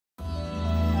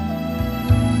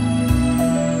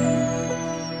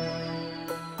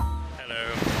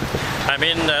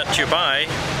I'm in Dubai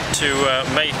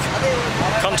to make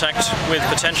contact with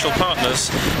potential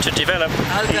partners to develop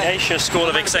the Asia School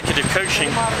of Executive Coaching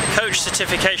Coach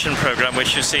Certification Program,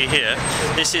 which you see here.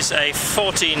 This is a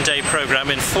 14-day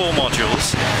program in 4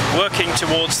 modules, working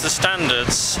towards the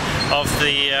standards of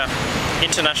the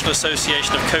International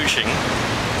Association of Coaching.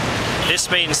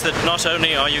 This means that not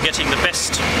only are you getting the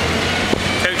best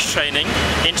coach training,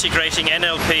 integrating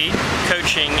NLP,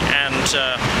 coaching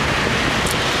and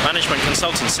management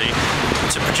consultancy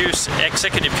to produce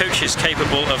executive coaches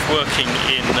capable of working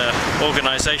in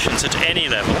organizations at any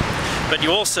level, but you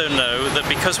also know that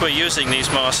because we're using these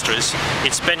masteries,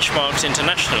 it's benchmarked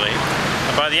internationally,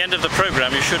 and by the end of the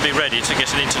program you should be ready to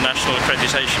get an international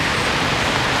accreditation.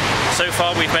 So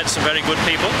far we've met some very good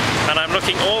people, and I'm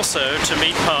looking also to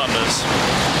meet partners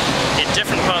in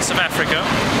different parts of Africa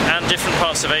and different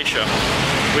parts of Asia.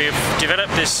 We've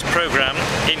developed this program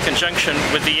in conjunction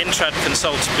with the Intrad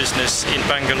Consult business in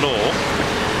Bangalore,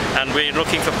 and we're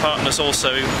looking for partners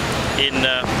also in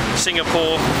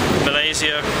Singapore,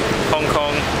 Malaysia, Hong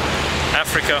Kong,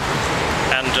 Africa,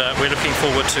 and we're looking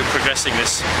forward to progressing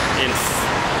this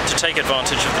to take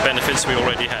advantage of the benefits we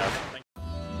already have.